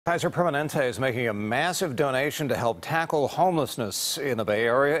Kaiser Permanente is making a massive donation to help tackle homelessness in the Bay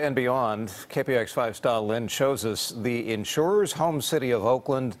Area and beyond. KPIX 5 star Lynn shows us the insurer's home city of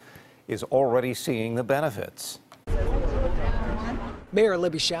Oakland is already seeing the benefits. Mayor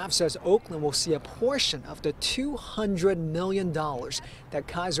Libby Schaaf says Oakland will see a portion of the $200 million that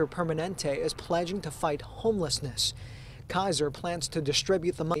Kaiser Permanente is pledging to fight homelessness. Kaiser plans to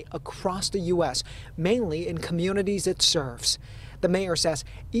distribute the money across the U.S., mainly in communities it serves. The mayor says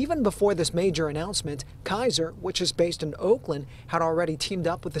even before this major announcement, Kaiser, which is based in Oakland, had already teamed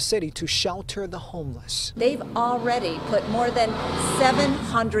up with the city to shelter the homeless. They've already put more than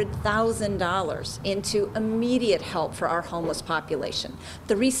 $700,000 into immediate help for our homeless population.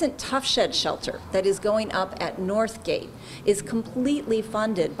 The recent Tough Shed shelter that is going up at Northgate is completely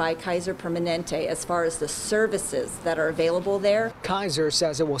funded by Kaiser Permanente as far as the services that are available there. Kaiser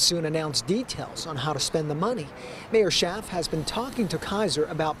says it will soon announce details on how to spend the money. Mayor Schaaf has been talking to Kaiser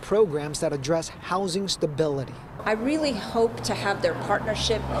about programs that address housing stability. I really hope to have their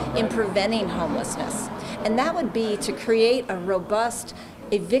partnership in preventing homelessness, and that would be to create a robust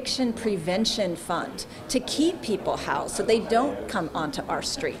eviction prevention fund to keep people housed so they don't come onto our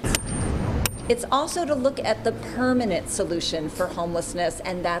streets. It's also to look at the permanent solution for homelessness,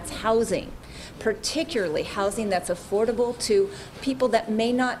 and that's housing, particularly housing that's affordable to people that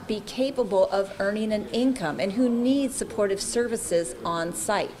may not be capable of earning an income and who need supportive services on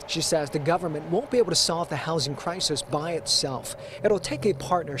site. She says the government won't be able to solve the housing crisis by itself. It'll take a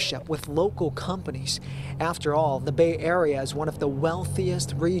partnership with local companies. After all, the Bay Area is one of the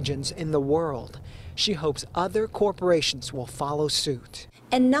wealthiest regions in the world. She hopes other corporations will follow suit.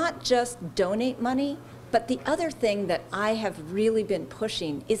 And not just donate money, but the other thing that I have really been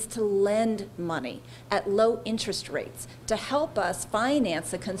pushing is to lend money at low interest rates to help us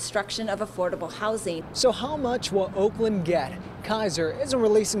finance the construction of affordable housing. So how much will Oakland get? Kaiser isn't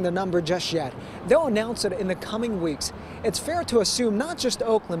releasing the number just yet. They'll announce it in the coming weeks. It's fair to assume not just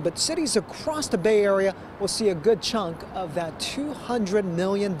Oakland, but cities across the Bay Area will see a good chunk of that $200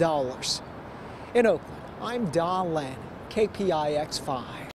 million. In Oakland, I'm Don Lan, KPIX 5.